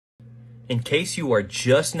In case you are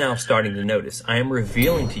just now starting to notice, I am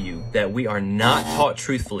revealing to you that we are not taught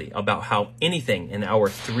truthfully about how anything in our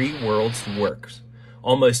three worlds works.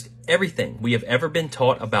 Almost everything we have ever been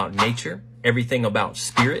taught about nature, everything about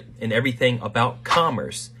spirit, and everything about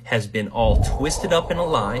commerce has been all twisted up in a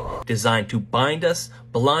lie designed to bind us,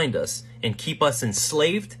 blind us, and keep us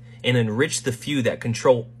enslaved and enrich the few that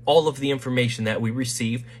control all of the information that we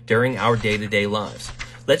receive during our day-to-day lives.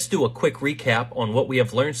 Let's do a quick recap on what we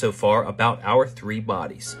have learned so far about our three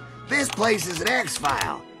bodies. This place is an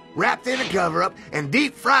X-file, wrapped in a cover-up and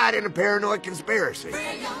deep-fried in a paranoid conspiracy.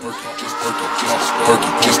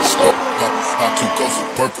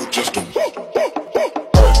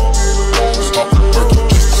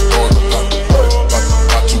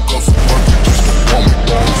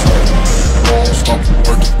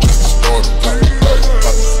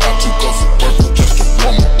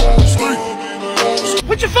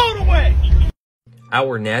 Put your phone away!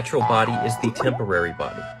 Our natural body is the temporary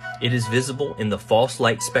body. It is visible in the false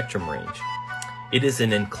light spectrum range. It is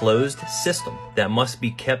an enclosed system that must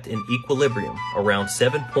be kept in equilibrium around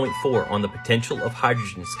 7.4 on the potential of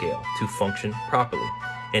hydrogen scale to function properly.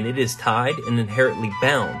 And it is tied and inherently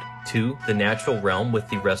bound to the natural realm with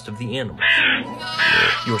the rest of the animals.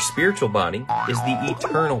 Your spiritual body is the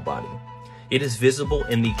eternal body. It is visible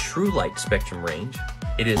in the true light spectrum range.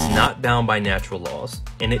 It is not bound by natural laws,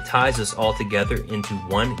 and it ties us all together into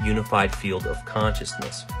one unified field of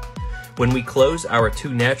consciousness. When we close our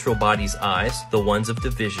two natural bodies' eyes, the ones of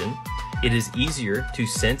division, it is easier to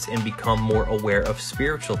sense and become more aware of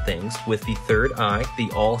spiritual things with the third eye,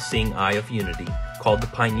 the all-seeing eye of unity, called the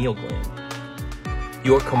pineal gland.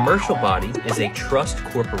 Your commercial body is a trust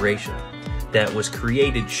corporation that was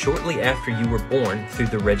created shortly after you were born through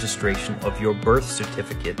the registration of your birth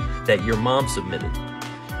certificate that your mom submitted.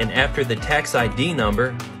 And after the tax ID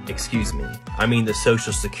number, the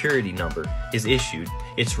social security number is issued,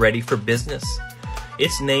 it's ready for business.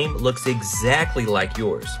 Its name looks exactly like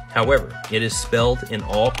yours. However, it is spelled in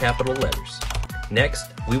all capital letters.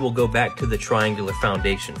 Next, we will go back to the triangular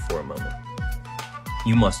foundation for a moment.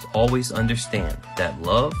 You must always understand that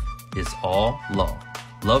love is all law.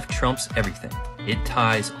 Love trumps everything. It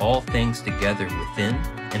ties all things together within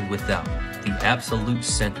and without, the absolute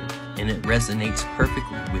center, and it resonates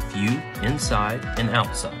perfectly with you inside and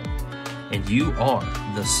outside. And you are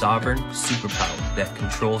the sovereign superpower that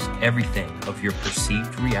controls everything of your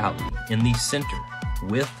perceived reality in the center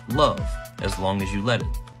with love, as long as you let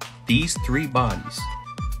it. These three bodies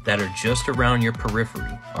that are just around your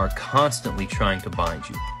periphery are constantly trying to bind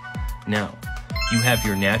you. Now, you have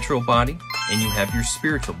your natural body and you have your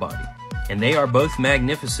spiritual body. And they are both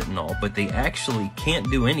magnificent and all, but they actually can't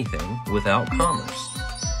do anything without commerce.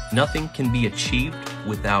 Nothing can be achieved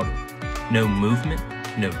without it. No movement,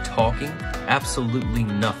 no talking, absolutely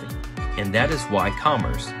nothing. And that is why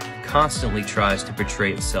commerce constantly tries to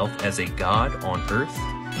portray itself as a god on earth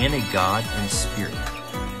and a god in spirit.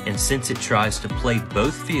 And since it tries to play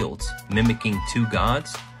both fields, mimicking two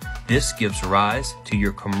gods, this gives rise to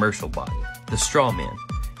your commercial body, the straw man,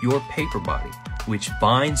 your paper body, which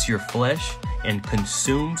binds your flesh and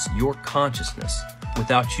consumes your consciousness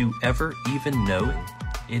without you ever even knowing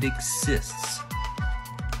it exists.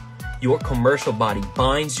 Your commercial body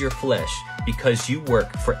binds your flesh because you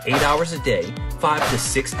work for 8 hours a day, 5 to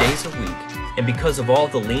 6 days a week, and because of all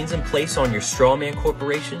the liens in place on your strawman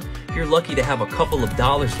corporation, you're lucky to have a couple of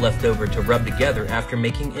dollars left over to rub together after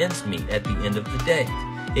making ends meet at the end of the day.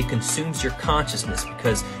 It consumes your consciousness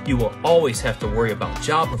because you will always have to worry about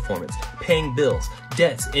job performance, paying bills,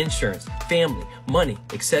 debts, insurance, family, money,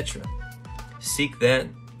 etc. Seek that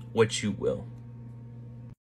what you will.